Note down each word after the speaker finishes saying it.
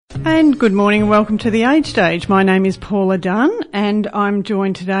And good morning and welcome to the Age Stage. My name is Paula Dunn and I'm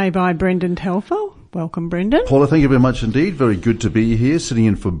joined today by Brendan Telfer. Welcome, Brendan. Paula, thank you very much indeed. Very good to be here, sitting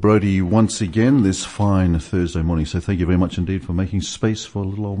in for Brodie once again this fine Thursday morning. So thank you very much indeed for making space for a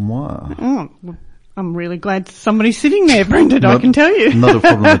little old moi. Oh, I'm really glad somebody's sitting there, Brendan, I can tell you. Not a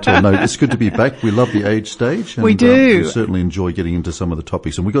problem at all. No, it's good to be back. We love the Age Stage. And, we do. We certainly enjoy getting into some of the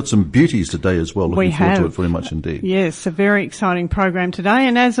topics. And we've got some beauties today as well. Looking forward to it very much indeed. Yes, a very exciting program today.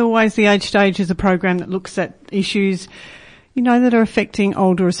 And as always, the Age Stage is a program that looks at issues, you know, that are affecting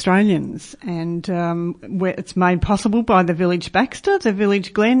older Australians. And where it's made possible by the Village Baxter, the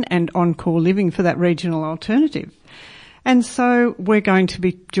Village Glen and Encore Living for that regional alternative. And so we're going to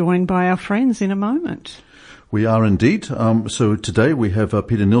be joined by our friends in a moment. We are indeed. So today we have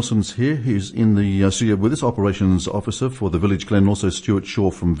Peter Nilsson's here. He's in the studio with us, Operations Officer for the Village Glen, also Stuart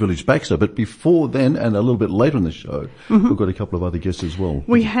Shaw from Village Baxter. But before then, and a little bit later in the show, we've got a couple of other guests as well.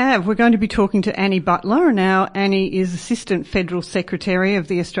 We have. We're going to be talking to Annie Butler. Now, Annie is Assistant Federal Secretary of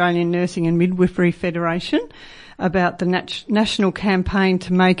the Australian Nursing and Midwifery Federation about the national campaign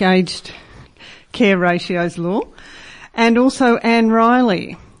to make aged care ratios law. And also Anne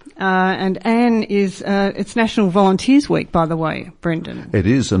Riley. And Anne is, it's National Volunteers Week, by the way, Brendan. It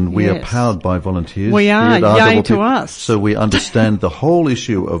is, and we are powered by volunteers. We are, yay to us. So we understand the whole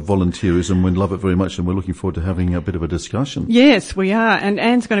issue of volunteerism. We love it very much, and we're looking forward to having a bit of a discussion. Yes, we are. And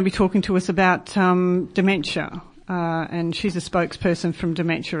Anne's going to be talking to us about dementia. And she's a spokesperson from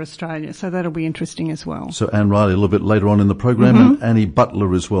Dementia Australia, so that'll be interesting as well. So Anne Riley a little bit later on in the program, and Annie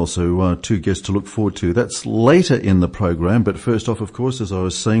Butler as well, so two guests to look forward to. That's later in the program, but first off, of course, as I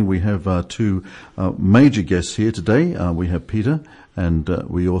was saying, we have two major guests here today. We have Peter, and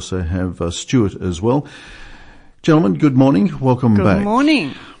we also have Stuart as well. Gentlemen, good morning. Welcome back. Good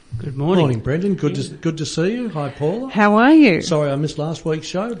morning. Good morning, Brendan. Good to see you. Hi, Paula. How are you? Sorry I missed last week's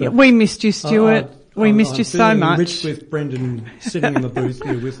show. But we missed you, Stuart. We missed you so much. Enriched with Brendan sitting in the booth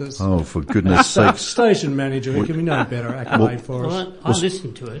here with us. Oh, for goodness sakes. Station manager, who can be no better accolade for us. I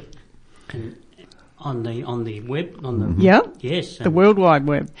listened to it on the web. Yes. The World Wide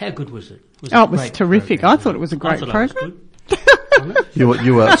Web. How good was it? It was terrific. Program? I thought it was a great program.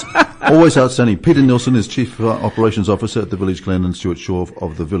 You are always outstanding. Peter Nilsson is Chief Operations Officer at the Village Glen, and Stuart Shaw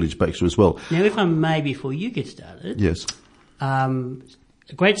of the Village Baxter as well. Now, if I may, before you get started. Yes.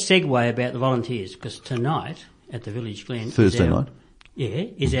 A great segue about the volunteers, because tonight at the Village Glen Thursday night.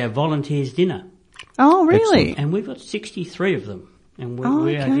 Is our volunteers dinner. Oh, really? Excellent. And we've got 63 of them. And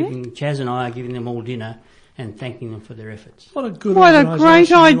we are giving, Chaz and I are giving them all dinner and thanking them for their efforts. What a good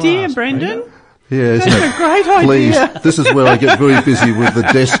great idea, Brendan. Yeah, isn't That's it? a great idea. Please, this is where I get very busy with the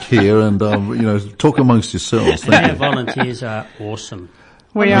desk here, and talk amongst yourselves. Thank Our you. volunteers are awesome.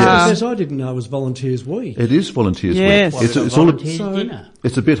 We are. Yes, I didn't know it was Volunteers Week. It is Volunteers Yes. Week. It's Volunteers dinner.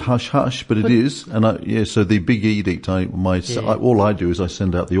 It's a bit hush hush, but it is. And so the big edict, all I do is I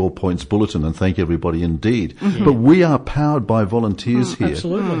send out the All Points bulletin and thank everybody indeed. But we are powered by volunteers here.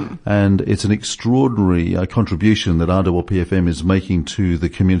 Absolutely. And it's an extraordinary contribution that RWPFM is making to the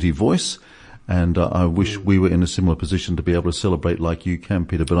community voice. And I wish we were in a similar position to be able to celebrate like you can,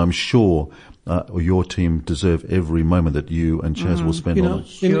 Peter. But I'm sure your team deserve every moment that you and Chaz will spend on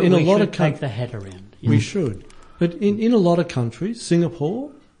it. In a lot of take the hat around. We should. But in a lot of countries,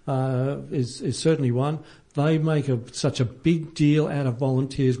 Singapore is certainly one. They make such a big deal out of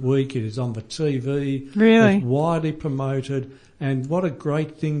Volunteers Week. It is on the TV. Really? It's widely promoted. And what a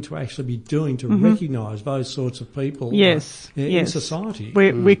great thing to actually be doing to recognise those sorts of people in society.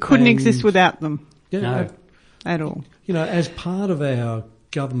 We couldn't exist without them. Yeah, No. At all. You know, as part of our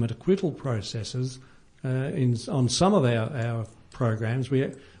government acquittal processes, on some of our programs,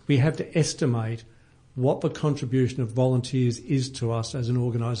 we have to estimate what the contribution of volunteers is to us as an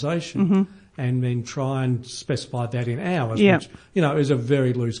organisation, and then try and specify that in hours, which, is a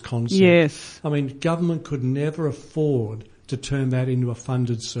very loose concept. Yes. I mean, government could never afford to turn that into a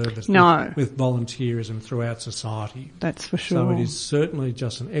funded service with volunteerism throughout society. That's for sure. So it is certainly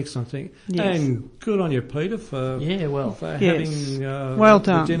just an excellent thing. Yes. And good on you, Peter, for having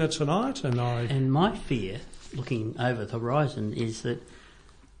the dinner tonight. And my fear, looking over the horizon, is that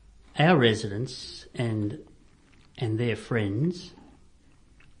our residents and their friends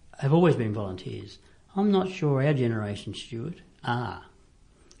have always been volunteers. I'm not sure our generation, Stuart, are.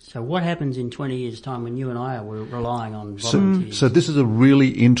 So what happens in 20 years' time when you and I are relying on volunteers? So this is a really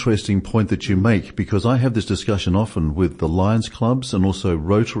interesting point that you make, because I have this discussion often with the Lions Clubs and also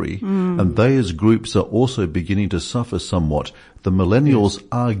Rotary, and they as groups are also beginning to suffer somewhat. The millennials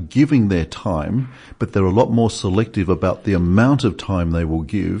are giving their time, but they're a lot more selective about the amount of time they will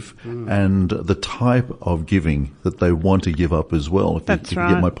give and the type of giving that they want to give up as well, if you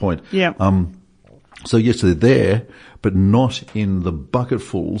get my point. Yeah. So yes, they're there, but not in the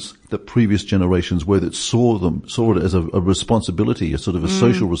bucketfuls that previous generations were, that saw it as a responsibility, a sort of a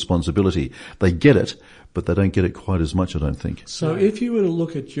social responsibility. They get it, but they don't get it quite as much, I don't think. So if you were to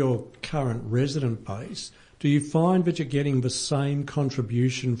look at your current resident base, do you find that you're getting the same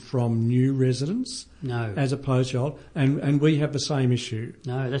contribution from new residents? No. As opposed to old? And we have the same issue.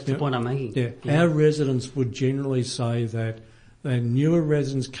 No, that's the point I'm making. Yeah. Our residents would generally say that the newer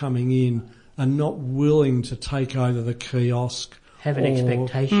residents coming in are not willing to take over the kiosk. Have an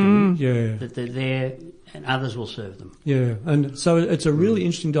expectation Yeah. that they're there and others will serve them. Yeah, and so it's a really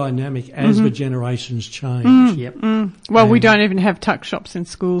interesting dynamic as the generations change. Yep. Well, we don't even have tuck shops in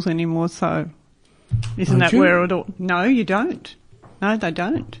schools anymore, so isn't Don't that you? where it all... No, you don't. No, they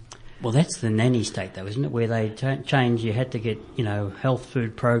don't. Well, that's the nanny state, though, isn't it? Where they changed, you had to get, health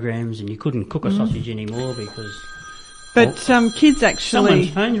food programs, and you couldn't cook a sausage anymore because... But kids actually... Someone's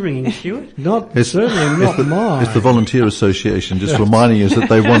phone's ringing, Stuart. Certainly not mine. It's the Volunteer Association just reminding us that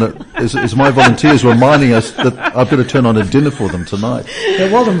they want to... It's my volunteers reminding us that I've got to turn on a dinner for them tonight.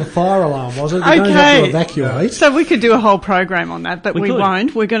 It wasn't the fire alarm, was it? You don't have to evacuate. So we could do a whole program on that, but we could.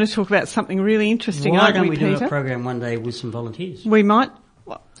 won't. We're going to talk about something really interesting, Why aren't don't we, we Peter? do a program one day with some volunteers? We might...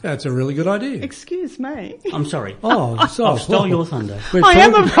 That's a really good idea. Excuse me. I'm sorry. Oh, so I've stole your thunder. I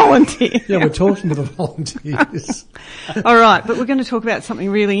am a volunteer. Yeah, we're talking to the volunteers. All right, but we're going to talk about something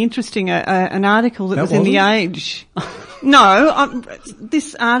really interesting, an article that was in the Age. No,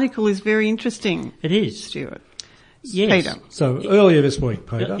 this article is very interesting. It is. Stuart. Yes. Peter. So earlier this week,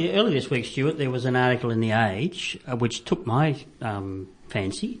 Peter. Earlier this week, Stuart, there was an article in the Age which took my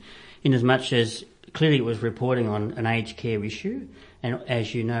fancy, in as much as clearly it was reporting on an aged care issue. And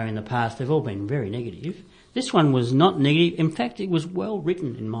as you know, in the past, they've all been very negative. This one was not negative. In fact, it was well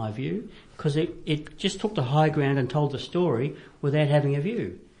written, in my view, because it just took the high ground and told the story without having a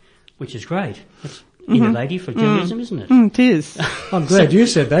view, which is great. That's innovative for journalism, isn't it? It is. I'm glad you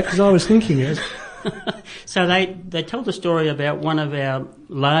said that, because I was thinking it. So they told the story about one of our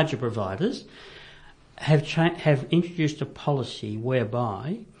larger providers have introduced a policy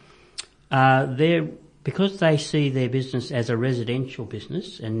whereby because they see their business as a residential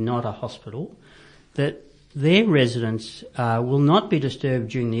business and not a hospital, that their residents will not be disturbed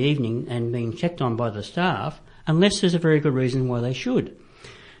during the evening and being checked on by the staff unless there's a very good reason why they should.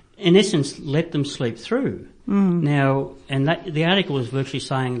 In essence, let them sleep through. Now, and the article was virtually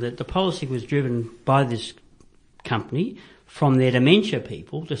saying that the policy was driven by this company from their dementia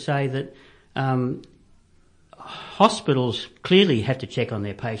people to say that hospitals clearly have to check on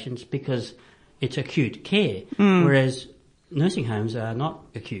their patients because it's acute care, whereas nursing homes are not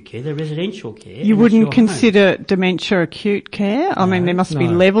acute care, they're residential care. You wouldn't consider dementia acute care? I mean, there must be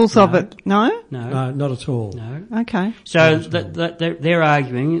levels of it. No? No, not at all. No. Okay. So they're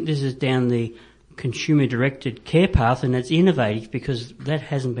arguing this is down the consumer-directed care path, and it's innovative because that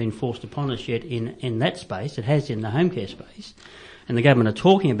hasn't been forced upon us yet in that space. It has in the home care space. And the government are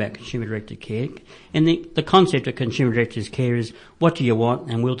talking about consumer-directed care. And the concept of consumer-directed care is what do you want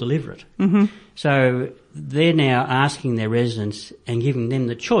and we'll deliver it. Mm-hmm. So they're now asking their residents and giving them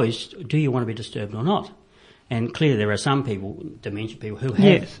the choice, do you want to be disturbed or not? And clearly there are some people, dementia people, who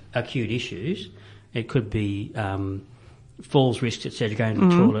have acute issues. It could be falls risks, etc., going to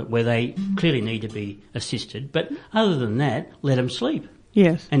the toilet, where they clearly need to be assisted. But other than that, let them sleep.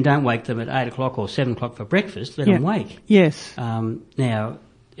 Yes. And don't wake them at 8 o'clock or 7 o'clock for breakfast. Let them wake. Yes. Now,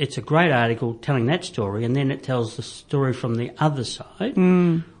 it's a great article telling that story, and then it tells the story from the other side,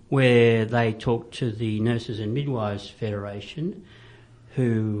 where they talk to the Nurses and Midwives Federation,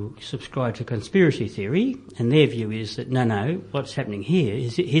 who subscribe to conspiracy theory, and their view is that, no, what's happening here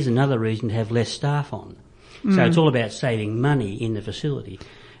is here's another reason to have less staff on. So it's all about saving money in the facility.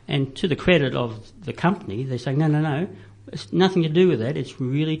 And to the credit of the company, they're saying, no, it's nothing to do with that. It's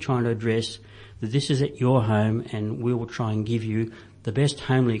really trying to address that this is at your home and we will try and give you the best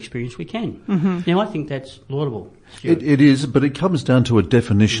homely experience we can. Mm-hmm. Now, I think that's laudable. It is, but it comes down to a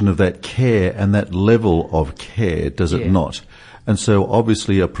definition of that care and that level of care, does it not? And so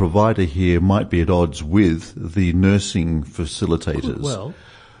obviously a provider here might be at odds with the nursing facilitators. Well,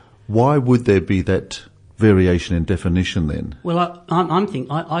 why would there be that variation in definition then? Well,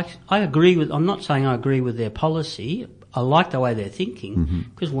 I agree with, I'm not saying I agree with their policy. I like the way they're thinking,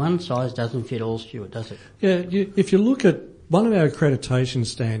 because one size doesn't fit all, Stuart, does it? Yeah, if you look at one of our accreditation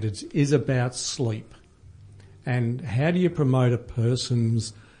standards is about sleep. And how do you promote a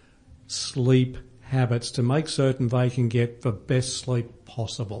person's sleep habits to make certain they can get the best sleep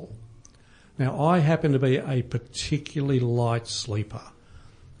possible? Now, I happen to be a particularly light sleeper.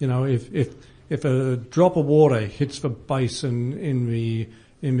 You know, if a drop of water hits the basin in the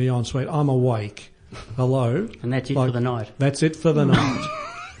ensuite, I'm awake. Hello. And that's it for the night. That's it for the night.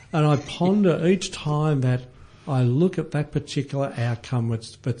 And I ponder each time that I look at that particular outcome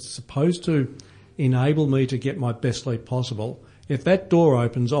that's supposed to enable me to get my best sleep possible. If that door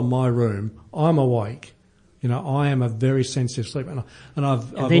opens on my room, I'm awake. You know, I am a very sensitive sleeper, and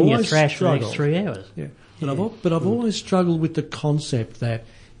I've then always you thrash for the struggled. next 3 hours. Yeah, but I've always struggled with the concept that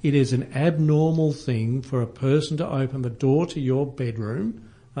it is an abnormal thing for a person to open the door to your bedroom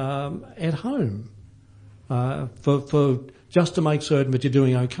at home for just to make certain that you're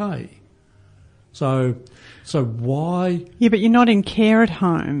doing okay. So why? Yeah, but you're not in care at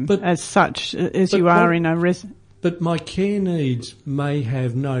home as such as you are in a residence. But my care needs may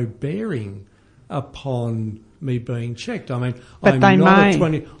have no bearing upon me being checked. I mean, I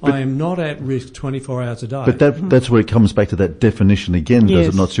am not at risk 24 hours a day. But that's where it comes back to that definition again, does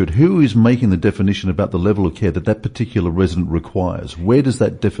it not, Stuart? Who is making the definition about the level of care that particular resident requires? Where does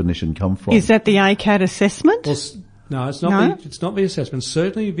that definition come from? Is that the ACAT assessment? Well, no, it's not. It's not the assessment.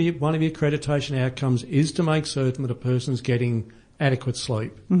 Certainly, one of the accreditation outcomes is to make certain that a person's getting adequate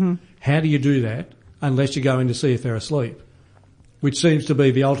sleep. Mm-hmm. How do you do that unless you go in to see if they're asleep? Which seems to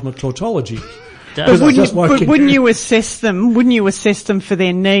be the ultimate tautology. But wouldn't you assess them? Wouldn't you assess them for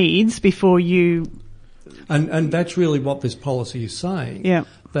their needs before you? And that's really what this policy is saying. Yeah.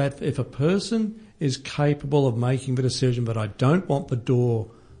 That if a person is capable of making the decision, but I don't want the door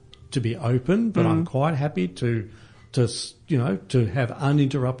to be open, but I'm quite happy to have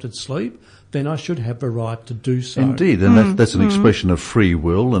uninterrupted sleep, then I should have the right to do so. Indeed, and that's an expression of free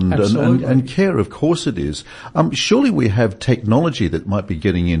will and care, of course it is. Surely we have technology that might be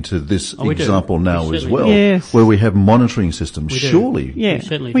getting into this example now as well, where we have monitoring systems. Surely. Yeah,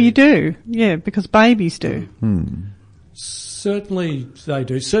 you do. Yeah, because babies do. Certainly they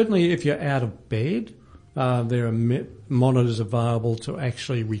do. Certainly if you're out of bed, there are monitors available to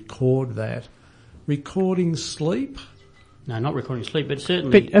actually record that. Recording sleep? No, not recording sleep, but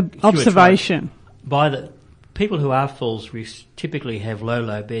certainly... But observation. By the people who are falls risk typically have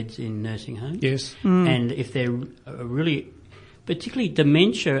low beds in nursing homes. Yes. And if they're really... Particularly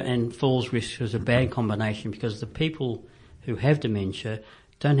dementia and falls risk is a bad combination because the people who have dementia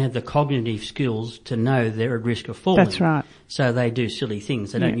don't have the cognitive skills to know they're at risk of falling. That's right. So they do silly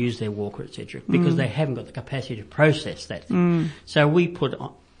things. They don't use their walker, etc., because they haven't got the capacity to process that thing. So we put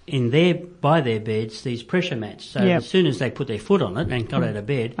by their beds these pressure mats. So as soon as they put their foot on it and got out of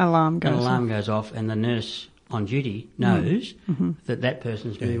bed, an alarm goes off, and the nurse on duty knows that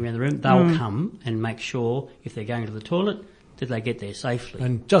person's moving around the room. They'll come and make sure if they're going to the toilet that they get there safely.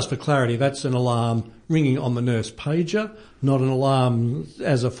 And just for clarity, that's an alarm ringing on the nurse pager, not an alarm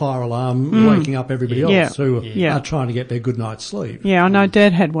as a fire alarm waking up everybody else who are trying to get their good night's sleep. Yeah, I know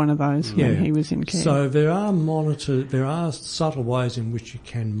Dad had one of those when he was in care. So there are subtle ways in which you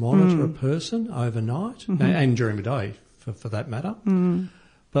can monitor a person overnight and during the day for that matter.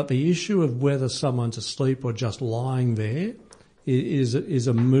 But the issue of whether someone's asleep or just lying there is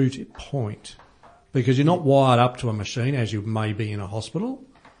a moot point. Because you're not wired up to a machine as you may be in a hospital.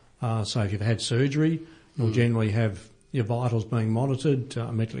 So if you've had surgery, you'll generally have your vitals being monitored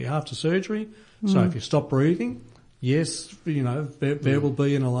immediately after surgery. So if you stop breathing, yes, there will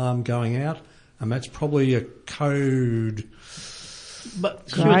be an alarm going out, and that's probably a code. But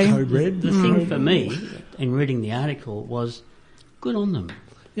code red. The thing for me in reading the article was good on them.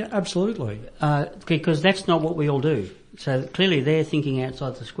 Yeah, absolutely. Because that's not what we all do. So clearly they're thinking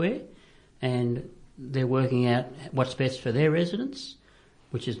outside the square, and they're working out what's best for their residents,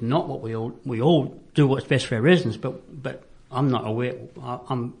 which is not what we all do what's best for our residents, but I'm not aware.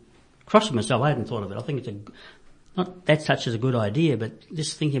 I'm crossing myself. I hadn't thought of it. I think it's not that such as a good idea, but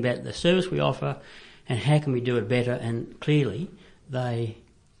just thinking about the service we offer and how can we do it better, and clearly they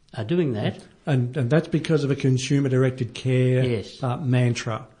are doing that. And that's because of a consumer-directed care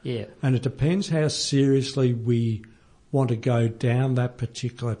mantra. Yeah. And it depends how seriously we want to go down that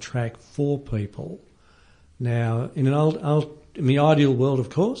particular track for people. Now, in the ideal world, of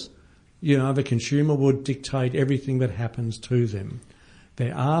course, the consumer would dictate everything that happens to them.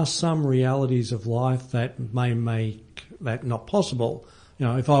 There are some realities of life that may make that not possible.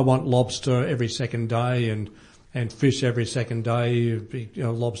 If I want lobster every second day and fish every second day,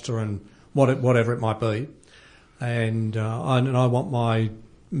 lobster and whatever it might be, and I want my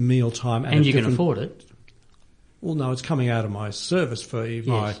mealtime at and you can afford it. Well, no, it's coming out of my service fee,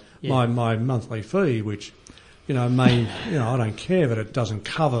 Yes, my monthly fee, which, I don't care that it doesn't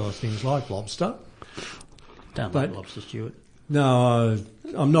cover things like lobster. Don't like lobster, Stuart. No,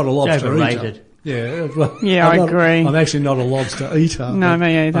 I'm not a lobster overrated. eater. Yeah, well, I agree. I'm actually not a lobster eater. No,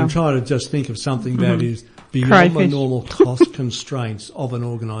 me either. I'm trying to just think of something that is beyond the normal cost constraints of an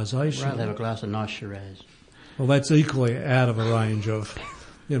organisation. I'd rather have a glass of nice Shiraz. Well, that's equally out of a range of,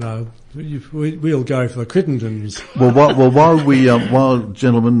 we'll go for the Crittendens. While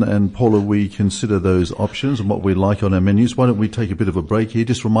gentlemen and Paula, we consider those options and what we like on our menus, why don't we take a bit of a break here?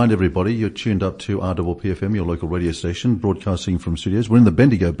 Just remind everybody, you're tuned up to RPPFM, your local radio station, broadcasting from studios. We're in the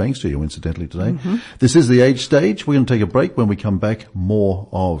Bendigo Bank Studio, incidentally, today. This is the Age Stage. We're going to take a break. When we come back, more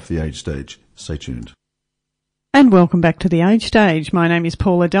of the Age Stage. Stay tuned. And welcome back to the Age Stage. My name is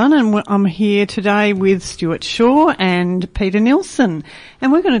Paula Dunn and I'm here today with Stuart Shaw and Peter Nilsson.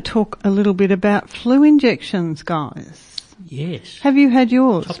 And we're going to talk a little bit about flu injections, guys. Yes. Have you had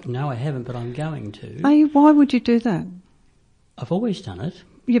yours? No, I haven't, but I'm going to. Why would you do that? I've always done it.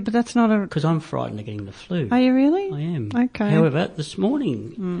 Yeah, but that's not a... Because I'm frightened of getting the flu. Are you really? I am. Okay. However, this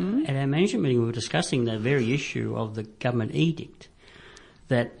morning at our management meeting we were discussing the very issue of the government edict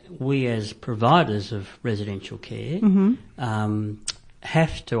that we as providers of residential care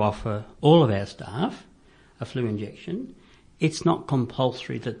have to offer all of our staff a flu injection. It's not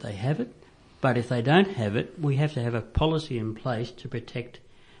compulsory that they have it, but if they don't have it, we have to have a policy in place to protect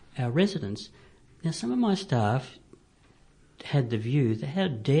our residents. Now, some of my staff had the view that how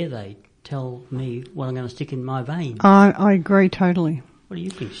dare they tell me what I'm going to stick in my vein? I agree totally. What do you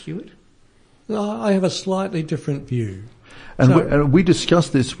think, Stuart? I have a slightly different view. And we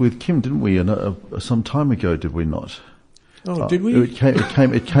discussed this with Kim, didn't we, some time ago, did we not? Oh, did we?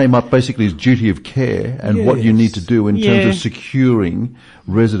 It came up basically as duty of care and what you need to do in terms of securing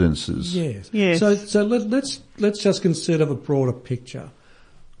residences. Yes. So let's just consider the broader picture.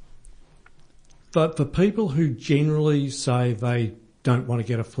 But for people who generally say they don't want to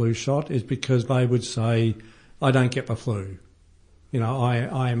get a flu shot is because they would say, I don't get the flu.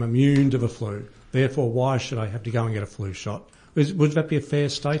 I am immune to the flu. Therefore, why should I have to go and get a flu shot? Would that be a fair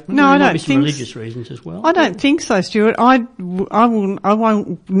statement? No, I don't think. Religious reasons as well. I don't think so, Stuart. I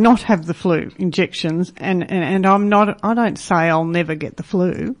won't not have the flu injections, and I don't say I'll never get the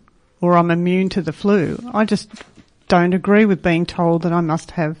flu, or I'm immune to the flu. I just don't agree with being told that I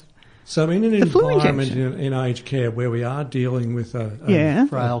must have. So in an environment in aged care where we are dealing with a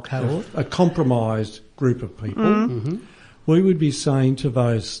frail cohort, a compromised group of people, we would be saying to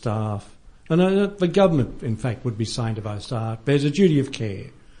those staff. And the government, in fact, would be saying to those staff, there's a duty of care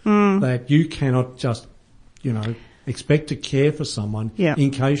that you cannot just, expect to care for someone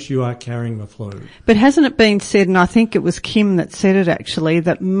in case you are carrying the flu. But hasn't it been said, and I think it was Kim that said it actually,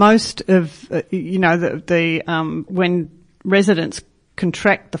 that most of, when residents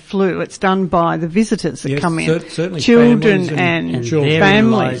contract the flu, it's done by the visitors that come in. Certainly children and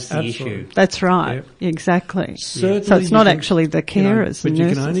families. The issue. That's right. Yep. Exactly. Certainly so it's not actually the carers. But and you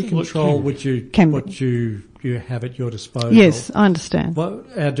nurses. can only control what you have at your disposal. Yes, I understand. Well,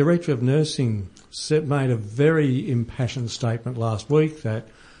 our Director of Nursing made a very impassioned statement last week that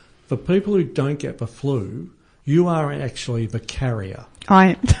for people who don't get the flu, you are actually the carrier.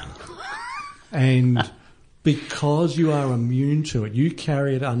 And because you are immune to it, you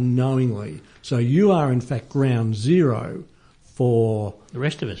carry it unknowingly. So you are, in fact, ground zero for the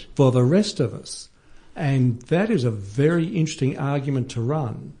rest of us. And that is a very interesting argument to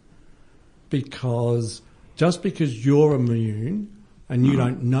run, because just because you're immune and you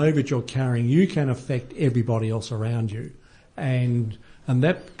don't know that you're carrying, you can affect everybody else around you. And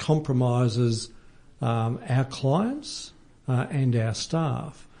that compromises our clients and our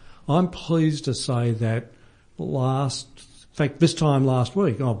staff. I'm pleased to say that this time last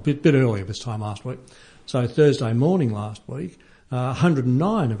week, a bit earlier this time last week, so Thursday morning last week,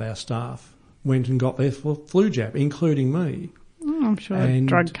 109 of our staff went and got their flu jab, including me. I'm sure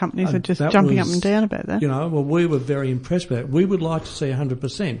drug companies are just jumping up and down about that. We were very impressed with that. We would like to see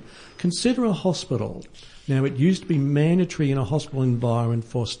 100%. Consider a hospital. Now, it used to be mandatory in a hospital environment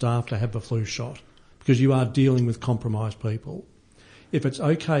for staff to have the flu shot because you are dealing with compromised people. If it's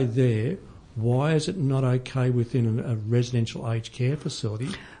okay there, why is it not okay within a residential aged care facility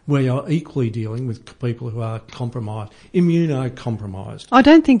where you're equally dealing with people who are compromised, immunocompromised? I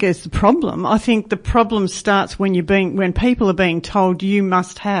don't think it's the problem. I think the problem starts when people are being told you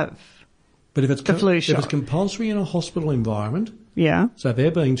must have the flu shot. If it's compulsory in a hospital environment, so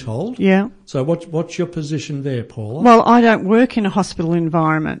they're being told. So what's your position there, Paula? Well, I don't work in a hospital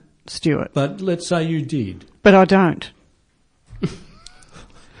environment, Stuart. But let's say you did. But I don't.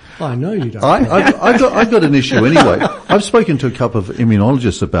 I know you don't. I've got an issue anyway. I've spoken to a couple of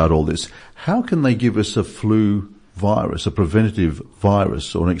immunologists about all this. How can they give us a flu virus, a preventative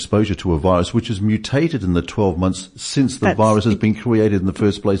virus, or an exposure to a virus which has mutated in the 12 months since the virus has been created in the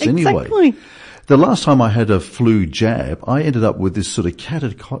first place anyway? Exactly. The last time I had a flu jab, I ended up with this sort of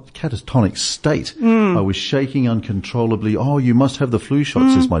catatonic state. I was shaking uncontrollably. Oh, you must have the flu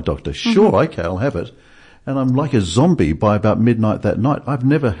shot, says my doctor. Sure, okay, I'll have it. And I'm like a zombie by about midnight that night. I've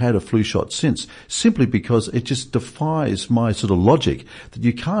never had a flu shot since, simply because it just defies my sort of logic that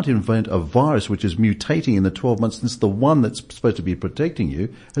you can't invent a virus which is mutating in the 12 months since the one that's supposed to be protecting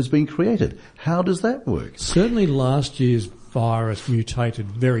you has been created. How does that work? Certainly last year's virus mutated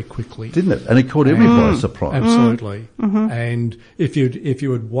very quickly. Didn't it? And it caught everybody by surprise. Absolutely. And if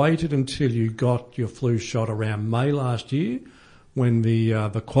you had waited until you got your flu shot around May last year, when the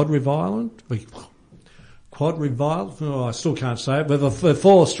quadrivalent, I still can't say it, but the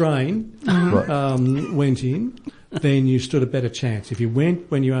 4 strain went in, then you stood a better chance. If you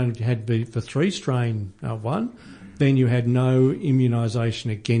went when you only had the 3 strain one, then you had no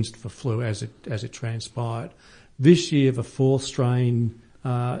immunisation against the flu as it transpired. This year, the 4th strain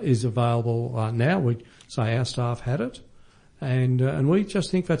is available now. We say our staff had it, and we just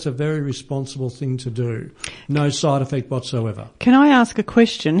think that's a very responsible thing to do. No side effect whatsoever. Can I ask a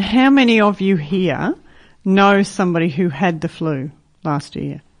question? How many of you here know somebody who had the flu last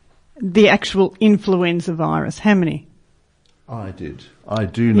year? The actual influenza virus. How many? I did. I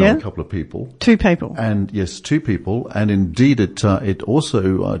do know a couple of people. 2 people. And yes, 2 people. And indeed it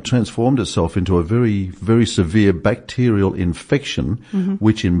also transformed itself into a very, very severe bacterial infection,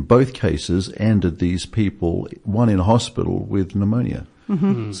 which in both cases ended these people, one in hospital with pneumonia.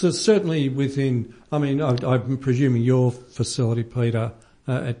 So certainly within, I'm presuming your facility, Peter,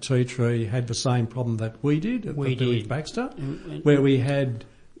 at Tea Tree had the same problem that we did at the Village Baxter, where we had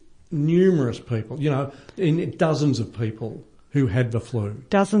numerous people, in dozens of people who had the flu.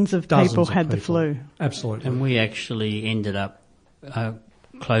 Dozens of people had the flu. Absolutely. And we actually ended up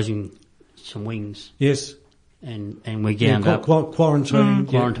closing some wings. Yes. And we gowned up. Quarantine.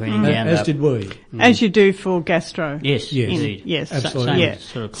 Quarantining, gowned as up. did we. As you do for gastro. Yes, indeed. Yes, absolutely. Yeah.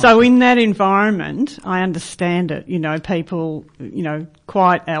 Sort of So in that environment, I understand it. people,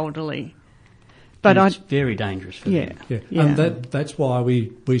 quite elderly, but it's very dangerous for them. Yeah. And that's why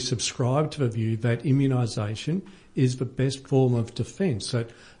we subscribe to the view that immunisation is the best form of defence.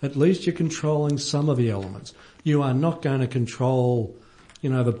 At least you're controlling some of the elements. You are not going to control, the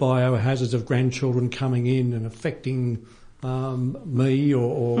biohazards of grandchildren coming in and affecting me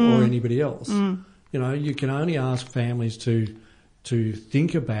or anybody else. You can only ask families to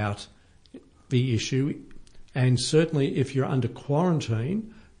think about the issue, and certainly if you're under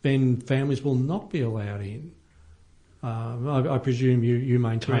quarantine, then families will not be allowed in. I presume you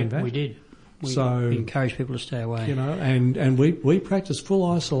maintain that. We did. We So encourage people to stay away. And we practice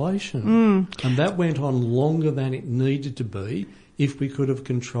full isolation, and that went on longer than it needed to be if we could have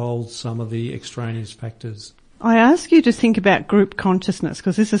controlled some of the extraneous factors. I ask you to think about group consciousness,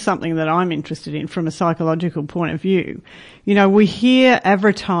 because this is something that I'm interested in from a psychological point of view. We hear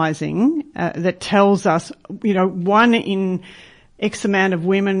advertising that tells us, 1 in X amount of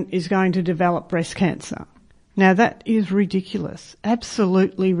women is going to develop breast cancer. Now that is ridiculous,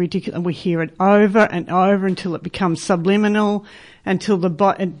 absolutely ridiculous. And we hear it over and over until it becomes subliminal, until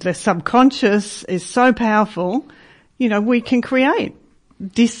the subconscious is so powerful, we can create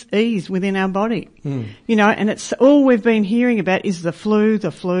dis-ease within our body. And it's all we've been hearing about is the flu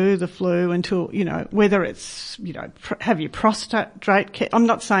until, whether it's, have your prostate, I'm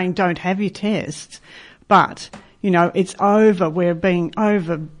not saying don't have your tests, but, it's over. We're being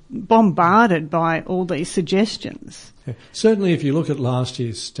bombarded by all these suggestions. Yeah. Certainly if you look at last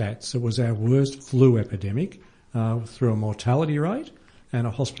year's stats, it was our worst flu epidemic through a mortality rate and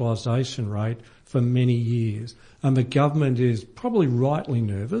a hospitalisation rate for many years. And the government is probably rightly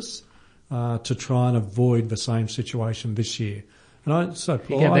nervous to try and avoid the same situation this year. And Paul,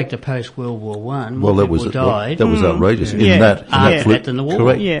 you go back to post-World War I, died. That was outrageous. Yeah. In that flu, than the war.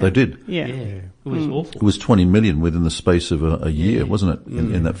 correct, Yeah. they did. Yeah. It was awful. It was 20 million within the space of a year, wasn't it,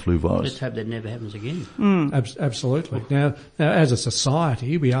 in that flu virus? Let's hope that never happens again. Absolutely. Now, as a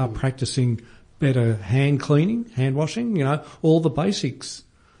society, we are practising better hand cleaning, hand washing, all the basics.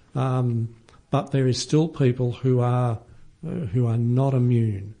 But there is still people who are not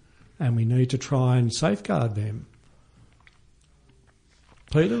immune, and we need to try and safeguard them.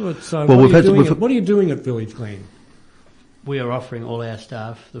 Peter, what are you doing at Village Clean? We are offering all our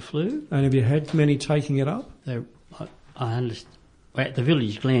staff the flu. And have you had many taking it up? I understand. At the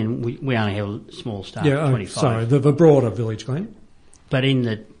Village Glen, we only have a small staff, 25. Sorry, the broader Village Glen. But in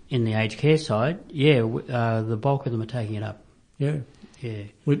the aged care side, the bulk of them are taking it up. Yeah. Yeah.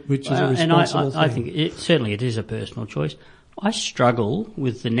 Which is a responsible thing. I think it is a personal choice. I struggle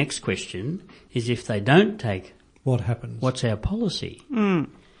with the next question, is if they don't take... What happens? What's our policy?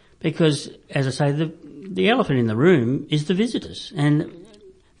 Because, as I say, the elephant in the room is the visitors. And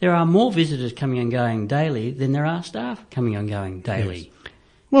there are more visitors coming and going daily than there are staff coming and going daily. Yes.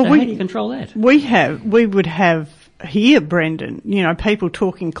 Well, so how do you control that? We would have here, Brendan, people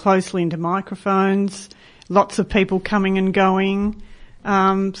talking closely into microphones, lots of people coming and going.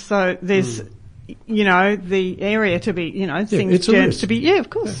 So there's... the area to be, germs to be, of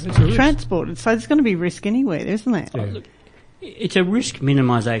course, transported. So there's going to be risk anywhere, isn't there? Yeah. Look, it's a risk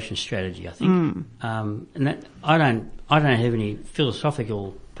minimisation strategy, I think, and that I don't have any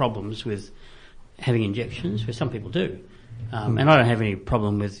philosophical problems with having injections, where some people do, and I don't have any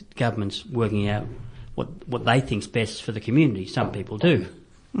problem with governments working out what they think's best for the community. Some people do.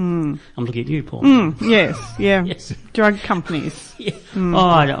 I'm looking at you, Paul. Yes, yeah. Yes. Drug companies. Yeah.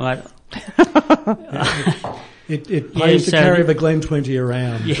 I don't. It pays to carry the Glen 20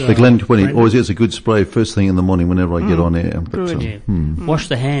 around. Yeah. The Glen 20 always gets a good spray first thing in the morning whenever I get on air. Good. Wash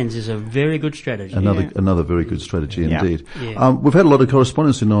the hands is a very good strategy. Another very good strategy indeed. Yeah. We've had a lot of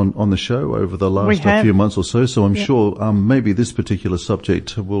correspondence on the show over the last few months or so I'm sure I maybe this particular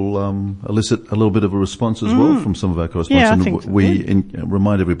subject will elicit a little bit of a response as well from some of our correspondents. Yeah, I and think so. We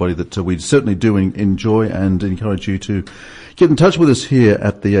remind everybody that we certainly do enjoy and encourage you to get in touch with us here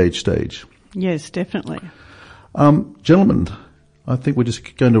at the Age Stage. Yes, definitely. Gentlemen, I think we're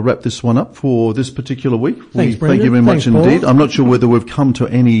just going to wrap this one up for this particular week. Thanks, Thank you very much Paul. indeed. I'm not sure whether we've come to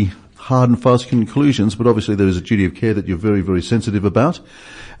any hard and fast conclusions, but obviously there is a duty of care that you're very, very sensitive about.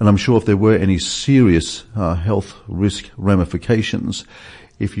 And I'm sure if there were any serious health risk ramifications,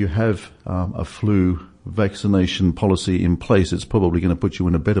 if you have a flu vaccination policy in place, it's probably going to put you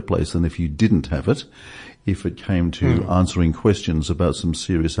in a better place than if you didn't have it, if it came to answering questions about some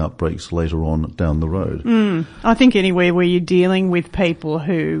serious outbreaks later on down the road. I think anywhere where you're dealing with people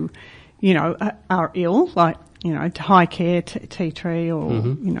who, are ill, like, high care, tea tree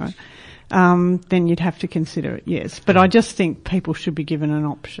or, then you'd have to consider it, yes. But I just think people should be given an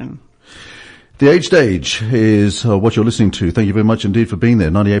option. The Age Stage is what you're listening to. Thank you very much indeed for being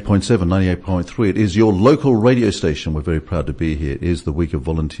there. 98.7, 98.3. It is your local radio station. We're very proud to be here. It is the week of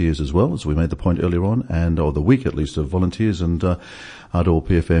volunteers as well, as we made the point earlier on, or the week at least of volunteers, and Outdoor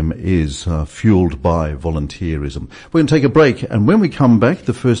PFM is fueled by volunteerism. We're going to take a break, and when we come back,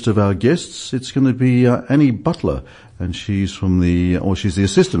 the first of our guests, it's going to be Annie Butler, and she's she's the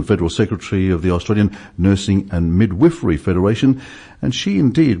Assistant Federal Secretary of the Australian Nursing and Midwifery Federation, and she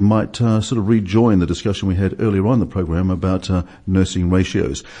indeed might sort of rejoin the discussion we had earlier on in the program about nursing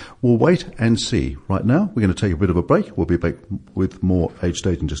ratios. We'll wait and see. Right now, we're going to take a bit of a break. We'll be back with more Age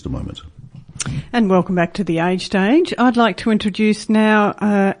Stage in just a moment. And welcome back to the Age Stage. I'd like to introduce now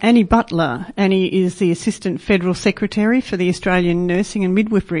Annie Butler. Annie is the Assistant Federal Secretary for the Australian Nursing and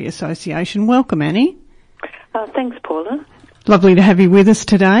Midwifery Association. Welcome, Annie. Thanks, Paula. Lovely to have you with us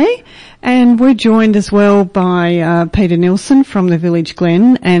today. And we're joined as well by Peter Nilsson from the Village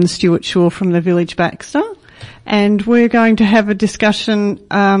Glen and Stuart Shaw from the Village Baxter. And we're going to have a discussion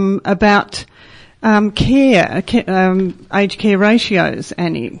about aged care ratios,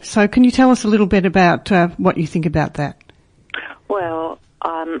 Annie. So can you tell us a little bit about what you think about that? Well,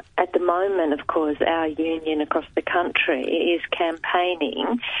 at the moment, of course, our union across the country is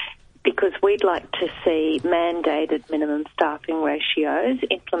campaigning because we'd like to see mandated minimum staffing ratios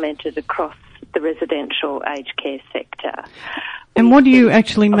implemented across the residential aged care sector. And what do you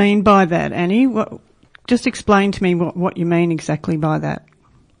actually mean by that, Annie? Just explain to me what you mean exactly by that.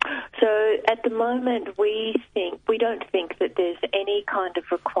 So at the moment, we don't think that there's any kind of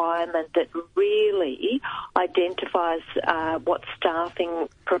requirement that really identifies what staffing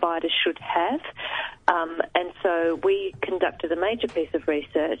providers should have. And so we conducted a major piece of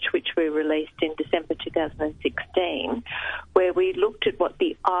research, which we released in December 2016, where we looked at what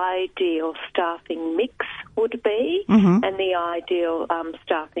the ideal staffing mix would be and the ideal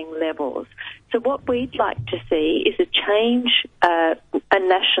staffing levels. So what we'd like to see is a change, a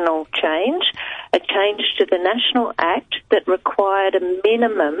national change, a change to the National Act that required a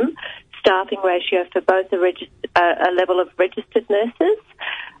minimum staffing ratio for both a level of registered nurses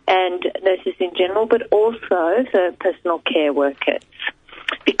and nurses in general, but also for personal care workers.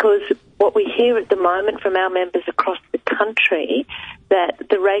 Because what we hear at the moment from our members across the country, that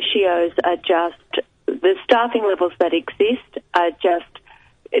the ratios are the staffing levels that exist are just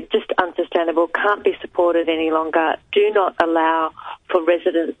just unsustainable, can't be supported any longer. Do not allow for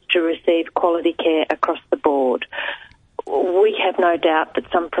residents to receive quality care across the board. We have no doubt that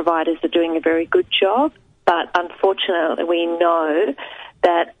some providers are doing a very good job, but unfortunately we know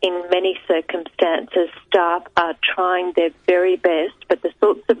that in many circumstances staff are trying their very best, but the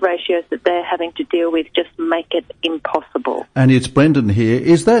sorts of ratios that they're having to deal with just make it impossible. And it's Brendan here.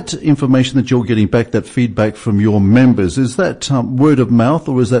 Is that information that you're getting back, that feedback from your members, is that word of mouth,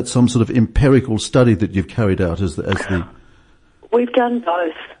 or is that some sort of empirical study that you've carried out as the... We've done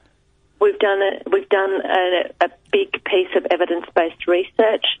both. We've done a big piece of evidence-based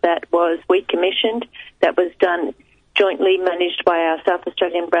research that we commissioned, that was done jointly managed by our South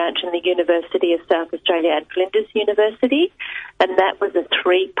Australian branch and the University of South Australia and Flinders University, and that was a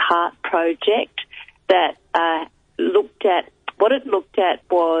 3-part project that looked at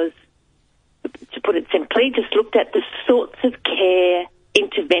was, to put it simply, just looked at the sorts of care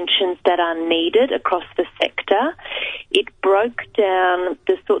interventions that are needed across the sector. It broke down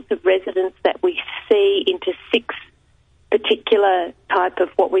the sorts of residents that we see into 6 particular type of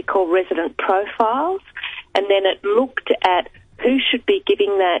what we call resident profiles, and then it looked at who should be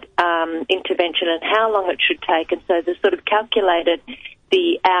giving that intervention and how long it should take, and so they sort of calculated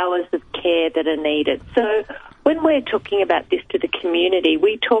the hours of care that are needed. So when we're talking about this to the community,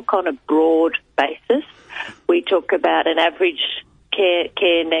 we talk on a broad basis. We talk about an average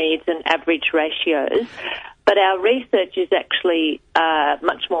care needs and average ratios, but our research is actually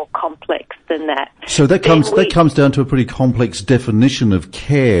much more complex than that. So that comes down to a pretty complex definition of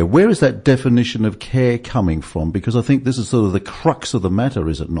care. Where is that definition of care coming from? Because I think this is sort of the crux of the matter,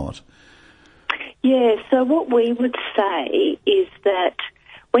 is it not? Yeah, so what we would say is that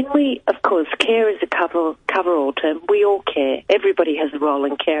when of course, care is a cover-all term. We all care. Everybody has a role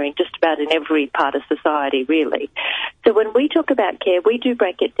in caring, just about in every part of society, really. So when we talk about care, we do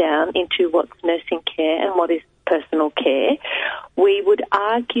break it down into what's nursing care and what is personal care. We would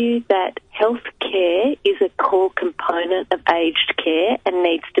argue that health care is a core component of aged care and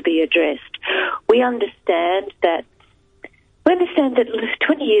needs to be addressed. We understand that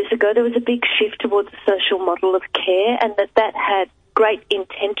 20 years ago there was a big shift towards a social model of care, and that had great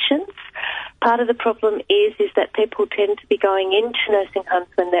intentions. Part of the problem is that people tend to be going into nursing homes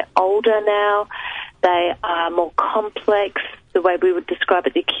when they're older now. They are more complex. The way we would describe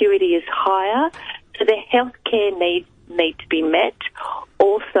it, the acuity is higher. So their health care needs need to be met.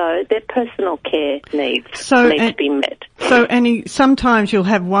 Also, their personal care needs need to be met. So, Annie, sometimes you'll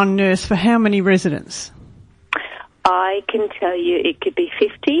have one nurse for how many residents? I can tell you it could be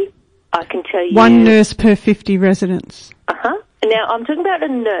 50. I can tell you... One nurse per 50 residents? Uh-huh. Now, I'm talking about a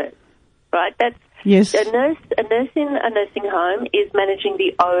nurse, right? That's yes. A nurse in a nursing home is managing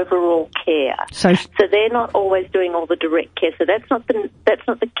the overall care. So they're not always doing all the direct care. So that's not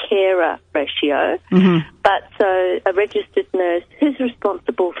the carer ratio. Mm-hmm. But so a registered nurse who's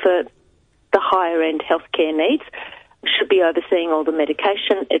responsible for the higher end healthcare needs should be overseeing all the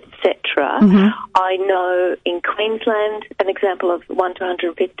medication, etc. Mm-hmm. I know in Queensland an example of 1 to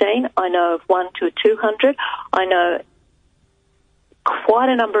 115. I know of 1 to 200. I know quite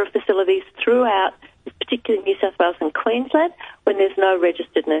a number of facilities throughout, particularly New South Wales and Queensland, when there's no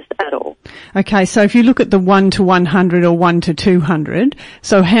registered nurse at all. Okay, so if you look at the 1 to 100 or 1 to 200,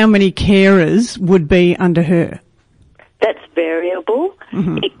 so how many carers would be under her? That's variable.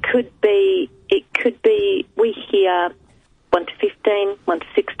 Mm-hmm. It could be, we hear 1 to 15, 1 to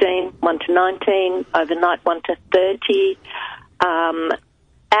 16, 1 to 19, overnight 1 to 30.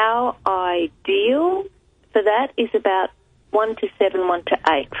 Our ideal for that is about 1 to 7, 1 to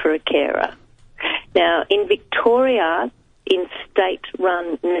 8 for a carer. Now, in Victoria, in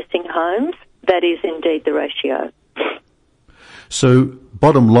state-run nursing homes, that is indeed the ratio. So,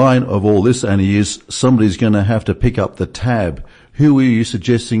 bottom line of all this, Annie, is somebody's going to have to pick up the tab. Who are you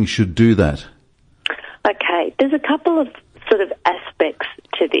suggesting should do that? Okay, there's a couple of sort of aspects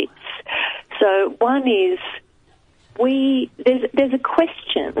to this. So, one is there's a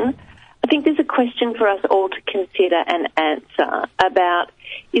question. I think there's a question for us all to consider and answer about,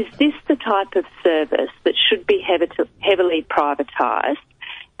 is this the type of service that should be heavily privatised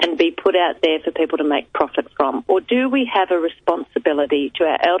and be put out there for people to make profit from? Or do we have a responsibility to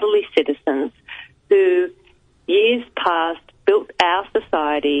our elderly citizens who, years past, built our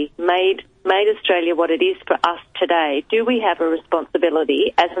society, made Australia what it is for us today? Do we have a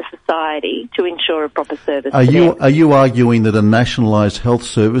responsibility as a society to ensure a proper service for them? Are you arguing that a nationalised health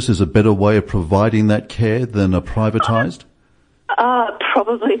service is a better way of providing that care than a privatised?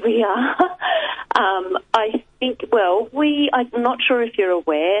 Probably we are. I think, I'm not sure if you're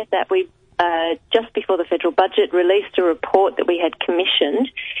aware that just before the federal budget, released a report that we had commissioned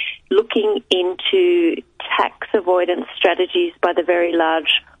looking into tax avoidance strategies by the very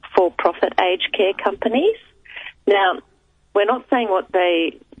large for-profit aged care companies. Now, we're not saying what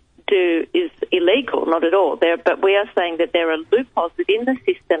they do is illegal, not at all, but we are saying that there are loopholes within the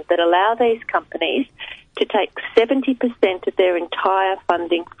system that allow these companies to take 70% of their entire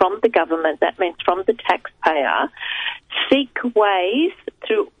funding from the government, that means from the taxpayer, seek ways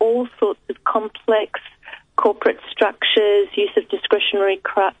through all sorts of complex corporate structures, use of discretionary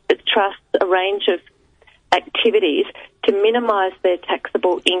trusts, a range of activities to minimise their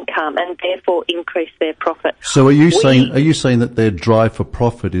taxable income and therefore increase their profit. So are you saying that their drive for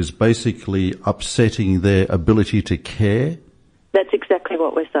profit is basically upsetting their ability to care? That's exactly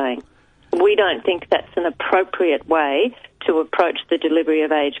what we're saying. We don't think that's an appropriate way to approach the delivery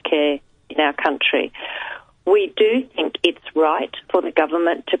of aged care in our country. We do think it's right for the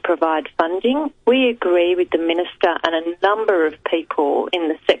government to provide funding. We agree with the Minister and a number of people in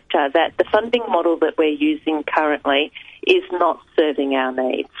the sector that the funding model that we're using currently is not serving our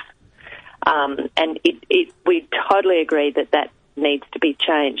needs. And we totally agree that that needs to be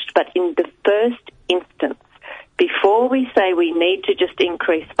changed. But in the first instance, before we say we need to just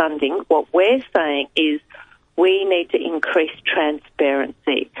increase funding, what we're saying is we need to increase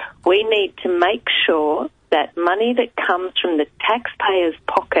transparency. We need to make sure that money that comes from the taxpayer's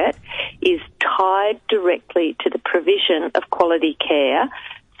pocket is tied directly to the provision of quality care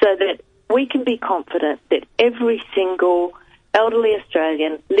so that we can be confident that every single elderly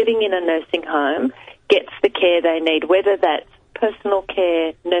Australian living in a nursing home gets the care they need, whether that's personal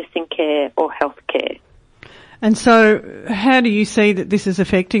care, nursing care or health care. And so how do you see that this is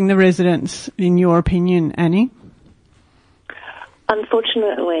affecting the residents, in your opinion, Annie?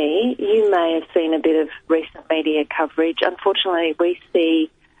 Unfortunately, you may have seen a bit of recent media coverage. Unfortunately, we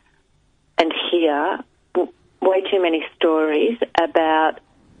see and hear way too many stories about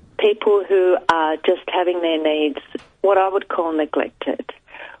people who are just having their needs, what I would call, neglected.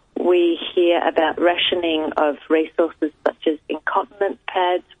 We hear about rationing of resources such as incontinence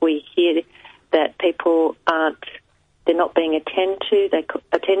pads. We hear that people they're not being attended to,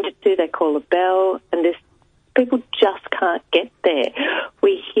 they call a bell, and people just can't get there.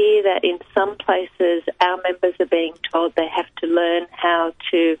 We hear that in some places our members are being told they have to learn how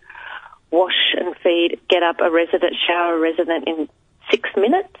to wash and feed, shower a resident in 6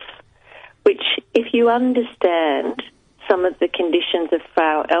 minutes, which if you understand some of the conditions of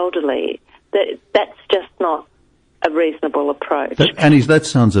our elderly, that's just not a reasonable approach. Annie, that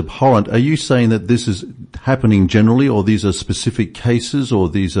sounds abhorrent. Are you saying that this is happening generally, or these are specific cases, or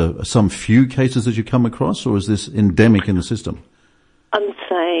these are some few cases that you come across, or is this endemic in the system? I'm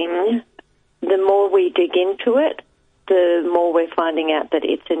saying the more we dig into it, the more we're finding out that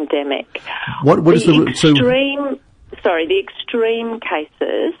it's endemic. The extreme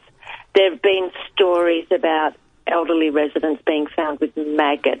cases, there have been stories about elderly residents being found with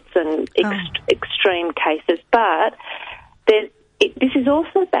maggots and extreme cases, but this is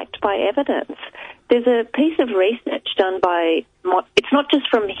also backed by evidence. There's a piece of research done by, it's not just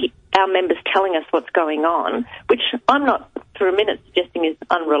from our members telling us what's going on, which I'm not for a minute suggesting is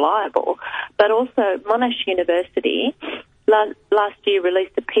unreliable, but also Monash University last year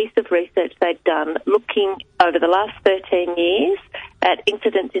released a piece of research they'd done looking over the last 13 years at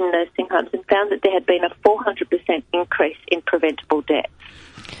incidents in nursing homes and found that there had been a 400% increase in preventable deaths.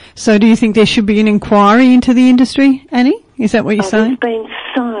 So do you think there should be an inquiry into the industry, Annie? Is that what you're saying? There's been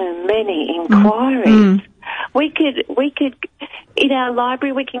so many inquiries. We could, in our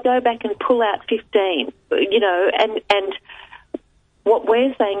library, we can go back and pull out 15, and what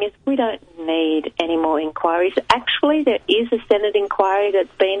we're saying is we don't need any more inquiries. Actually, there is a Senate inquiry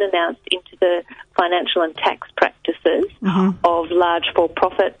that's been announced into the financial and tax practices of large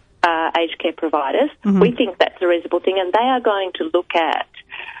for-profit aged care providers. We think that's a reasonable thing, and they are going to look at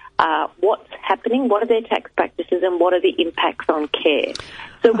what's happening, what are their tax practices, and what are the impacts on care.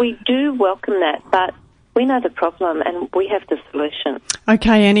 So we do welcome that, but we know the problem and we have the solution.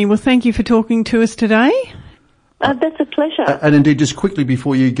 Okay, Annie, well, thank you for talking to us today. That's a pleasure. And indeed, just quickly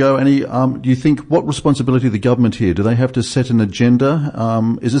before you go, Annie, do you think, what responsibility of the government here? Do they have to set an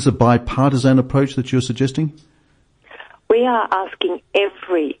agenda? Is this a bipartisan approach that you're suggesting? We are asking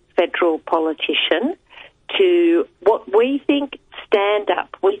every federal politician to, what we think, stand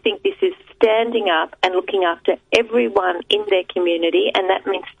up. We think this is standing up and looking after everyone in their community, and that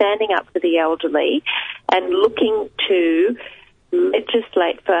means standing up for the elderly and looking to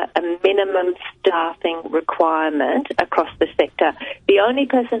legislate for a minimum staffing requirement across the sector. The only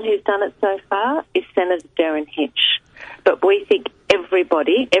person who's done it so far is Senator Darren Hinch. But we think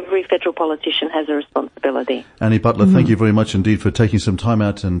everybody, every federal politician has a responsibility. Annie Butler, thank you very much indeed for taking some time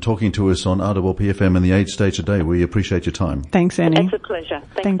out and talking to us on RWPFM and the Age Stage today. We appreciate your time. Thanks, Annie. It's a pleasure.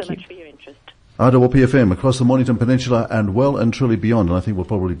 Thanks so much for your interest. RWPFM across the Mornington Peninsula and well and truly beyond. And I think we'll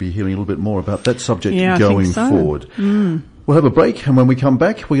probably be hearing a little bit more about that subject going forward. We'll have a break, and when we come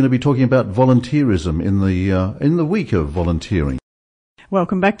back, we're going to be talking about volunteerism in the week of volunteering.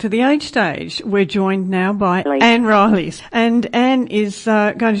 Welcome back to the Age Stage. We're joined now by Anne Riley. And Anne is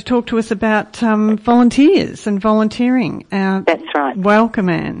going to talk to us about volunteers and volunteering. That's right. Welcome,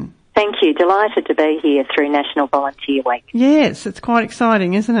 Anne. Thank you. Delighted to be here through National Volunteer Week. Yes, it's quite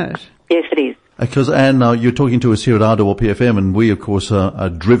exciting, isn't it? Yes, it is. Because, Anne, you're talking to us here at RWPFM, and we, of course, are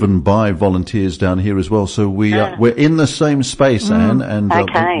driven by volunteers down here as well. So we're in the same space, Anne, and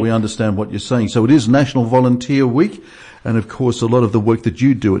we understand what you're saying. So it is National Volunteer Week, and, of course, a lot of the work that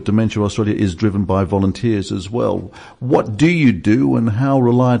you do at Dementia Australia is driven by volunteers as well. What do you do, and how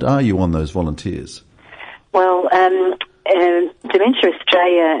reliant are you on those volunteers? Well, Dementia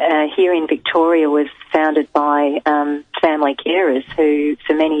Australia here in Victoria was founded by family carers who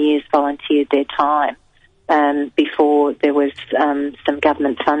for many years volunteered their time before there was some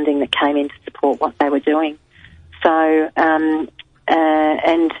government funding that came in to support what they were doing. So,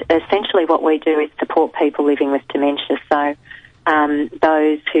 and essentially what we do is support people living with dementia. So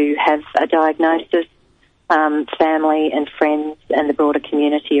those who have a diagnosis, family and friends and the broader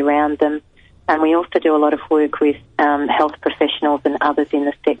community around them. And we also do a lot of work with health professionals and others in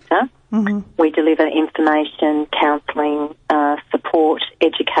the sector. Mm-hmm. We deliver information, counselling, support,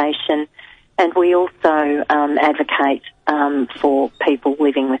 education, and we also advocate for people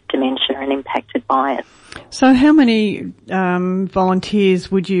living with dementia and impacted by it. So how many volunteers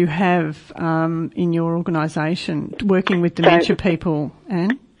would you have in your organisation working with dementia people,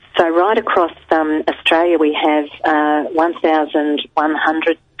 Anne? So right across Australia we have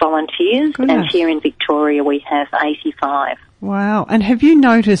 1,100 volunteers, and here in Victoria we have 85. Wow. And have you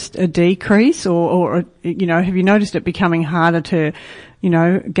noticed a decrease or have you noticed it becoming harder to,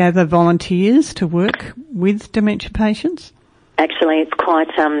 gather volunteers to work with dementia patients? Actually, it's quite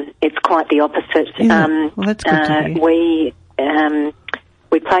the opposite. Well, that's good to hear.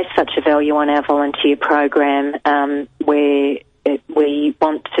 We place such a value on our volunteer program where we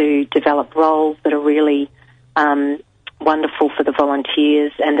want to develop roles that are really wonderful for the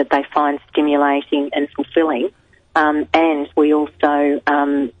volunteers and that they find stimulating and fulfilling. And we also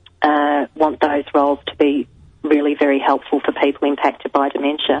want those roles to be really very helpful for people impacted by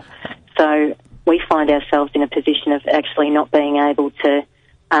dementia. So we find ourselves in a position of actually not being able to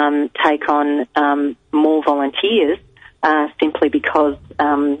take on more volunteers simply because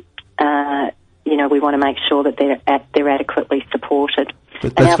we want to make sure that they're adequately supported.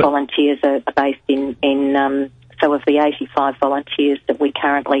 And our volunteers are based in so of the 85 volunteers that we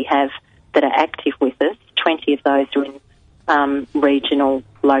currently have that are active with us, 20 of those are in regional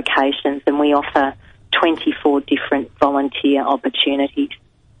locations, and we offer 24 different volunteer opportunities.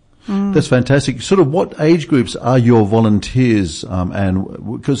 That's fantastic. Sort of what age groups are your volunteers?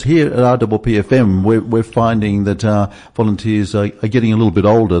 And because here at RWPFM, we're finding that volunteers are getting a little bit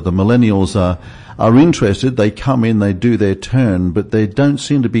older. The millennials are interested. They come in, they do their turn, but they don't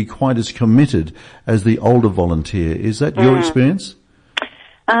seem to be quite as committed as the older volunteer. Is that your experience?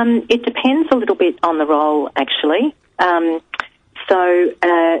 It depends a little bit on the role, actually. So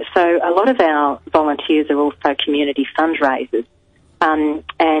a lot of our volunteers are also community fundraisers. And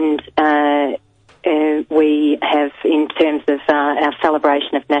we have, in terms of our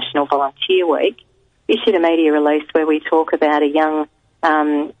celebration of National Volunteer Week, issued a media release where we talk about a young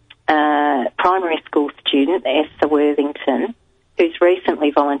primary school student, Esther Worthington, who's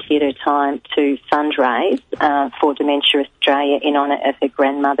recently volunteered her time to fundraise for Dementia Australia in honour of her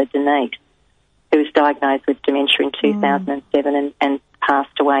grandmother, Denise, who was diagnosed with dementia in 2007 and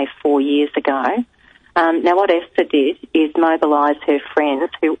passed away 4 years ago. Now, what Esther did is mobilise her friends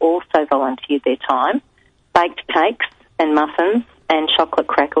who also volunteered their time, baked cakes and muffins and chocolate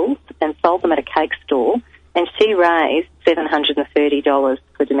crackles and sold them at a cake stall, and she raised $730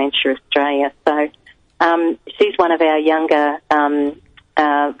 for Dementia Australia. So she's one of our younger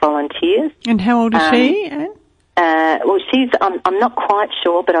volunteers. And how old is she, Anne? Well, I'm not quite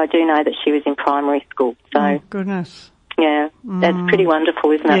sure, but I do know that she was in primary school. So, oh, goodness. Yeah, that's pretty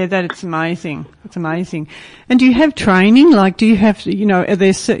wonderful, isn't it? Yeah, that's amazing. It's amazing. And do you have training? Like, do you have,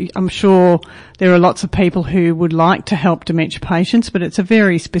 I'm sure there are lots of people who would like to help dementia patients, but it's a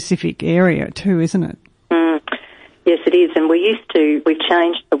very specific area too, isn't it? Yes, it is. And we've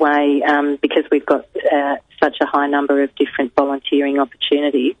changed the way, because we've got such a high number of different volunteering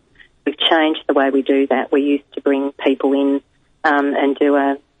opportunities, we've changed the way we do that. We used to bring people in and do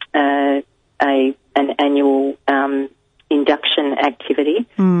an annual induction activity.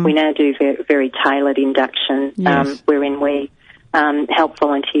 We now do very tailored induction, wherein we help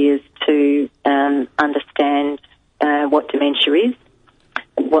volunteers to understand what dementia is,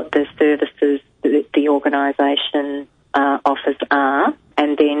 what the services that the organisation offers are,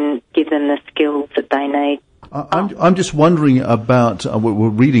 and then give them the skills that they need. I'm just wondering about, we're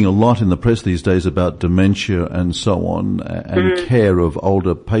reading a lot in the press these days about dementia and so on, and care of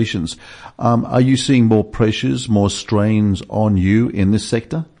older patients. Are you seeing more pressures, more strains on you in this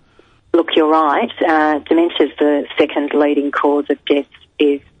sector? Look, you're right. Dementia is the second leading cause of death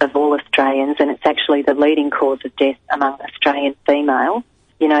of all Australians, and it's actually the leading cause of death among Australian females.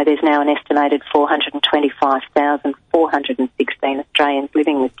 You know, there's now an estimated 425,416 Australians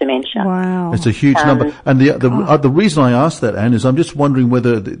living with dementia. Wow. It's a huge number. And the reason I asked that, Anne, is I'm just wondering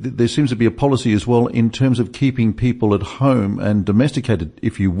whether there seems to be a policy as well in terms of keeping people at home and domesticated,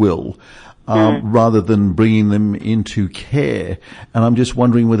 if you will, rather than bringing them into care. And I'm just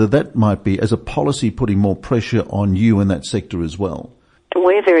wondering whether that might be, as a policy, putting more pressure on you in that sector as well.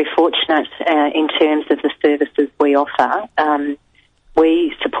 We're very fortunate in terms of the services we offer.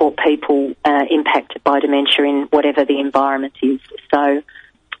 We support people impacted by dementia in whatever the environment is. So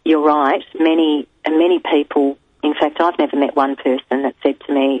you're right, many people, in fact, I've never met one person that said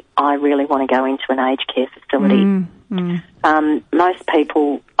to me, I really want to go into an aged care facility. Most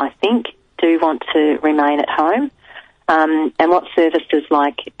people, I think, do want to remain at home. And what services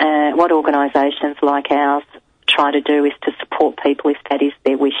what organisations like ours try to do is to support people if that is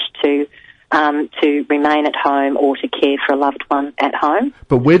their wish to remain at home or to care for a loved one at home.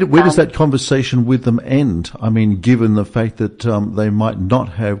 But where does that conversation with them end? I mean, given the fact that they might not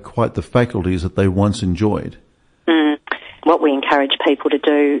have quite the faculties that they once enjoyed. What we encourage people to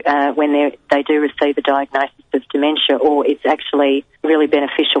do when they do receive a diagnosis of dementia, or it's actually really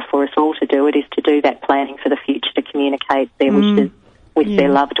beneficial for us all to do it, is to do that planning for the future, to communicate their wishes with their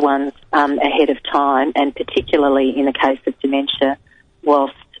loved ones ahead of time, and particularly in the case of dementia,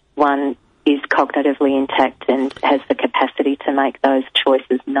 whilst one is cognitively intact and has the capacity to make those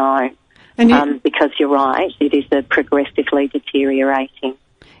choices known. And because you're right, it is a progressively deteriorating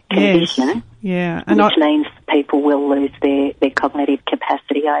condition, which means people will lose their cognitive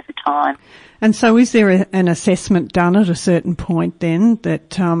capacity over time. And so is there an assessment done at a certain point then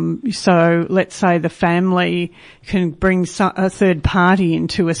that, so let's say the family can bring a third party in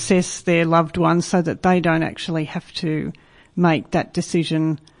to assess their loved ones so that they don't actually have to make that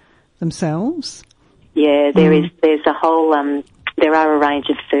decision themselves? Yeah, there's a whole, there are a range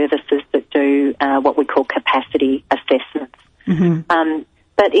of services that do what we call capacity assessments.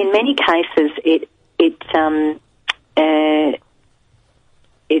 But in many cases, if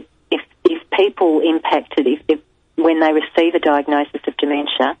people impacted, if when they receive a diagnosis of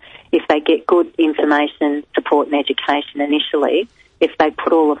dementia, if they get good information, support and education initially, if they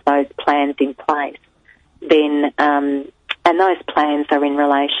put all of those plans in place, then, and those plans are in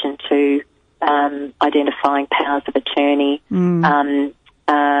relation to identifying powers of attorney,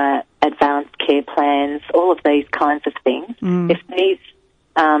 advanced care plans, all of these kinds of things. If these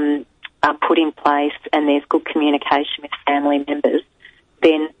are put in place and there's good communication with family members,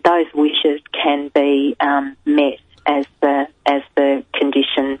 then those wishes can be met as the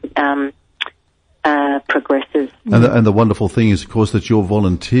condition progresses. And the wonderful thing is, of course, that your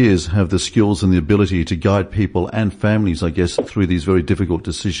volunteers have the skills and the ability to guide people and families, I guess, through these very difficult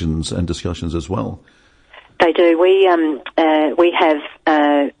decisions and discussions as well. They do. We have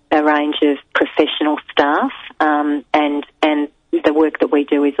a range of professional staff, and the work that we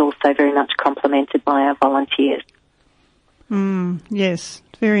do is also very much complemented by our volunteers. Yes,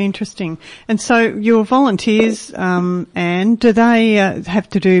 very interesting. And so your volunteers, Anne, do they have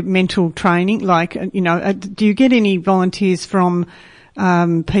to do mental training? Like, do you get any volunteers from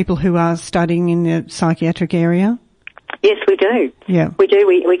people who are studying in the psychiatric area? Yes, we do. Yeah, we do.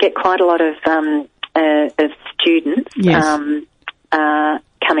 We get quite a lot of students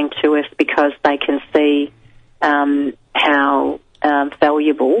coming to us because they can see how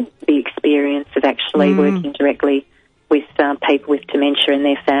valuable the experience of actually working directly with people with dementia and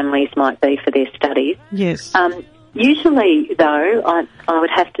their families might be for their studies. Yes. Usually, though, I would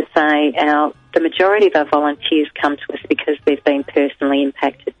have to say the majority of our volunteers come to us because they've been personally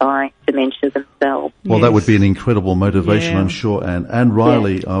impacted by dementia themselves. Well, that would be an incredible motivation, I'm sure. Anne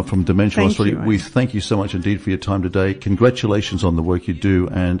Riley from Dementia Australia, we thank you so much indeed for your time today. Congratulations on the work you do,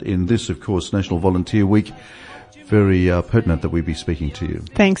 and in this, of course, National Volunteer Week, very pertinent that we be speaking to you.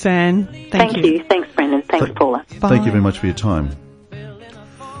 Thanks, Anne. Thank you. Thanks, Brendan. Thanks, Paula. Thank you very much for your time.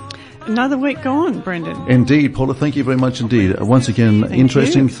 another week gone, Brendan. Indeed, Paula, thank you very much indeed. Once again,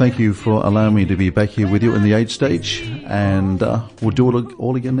 interesting. Thank you for allowing me to be back here with you in the Age Stage, and we'll do it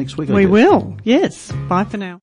all again next week, I guess. We will, yes. Bye for now.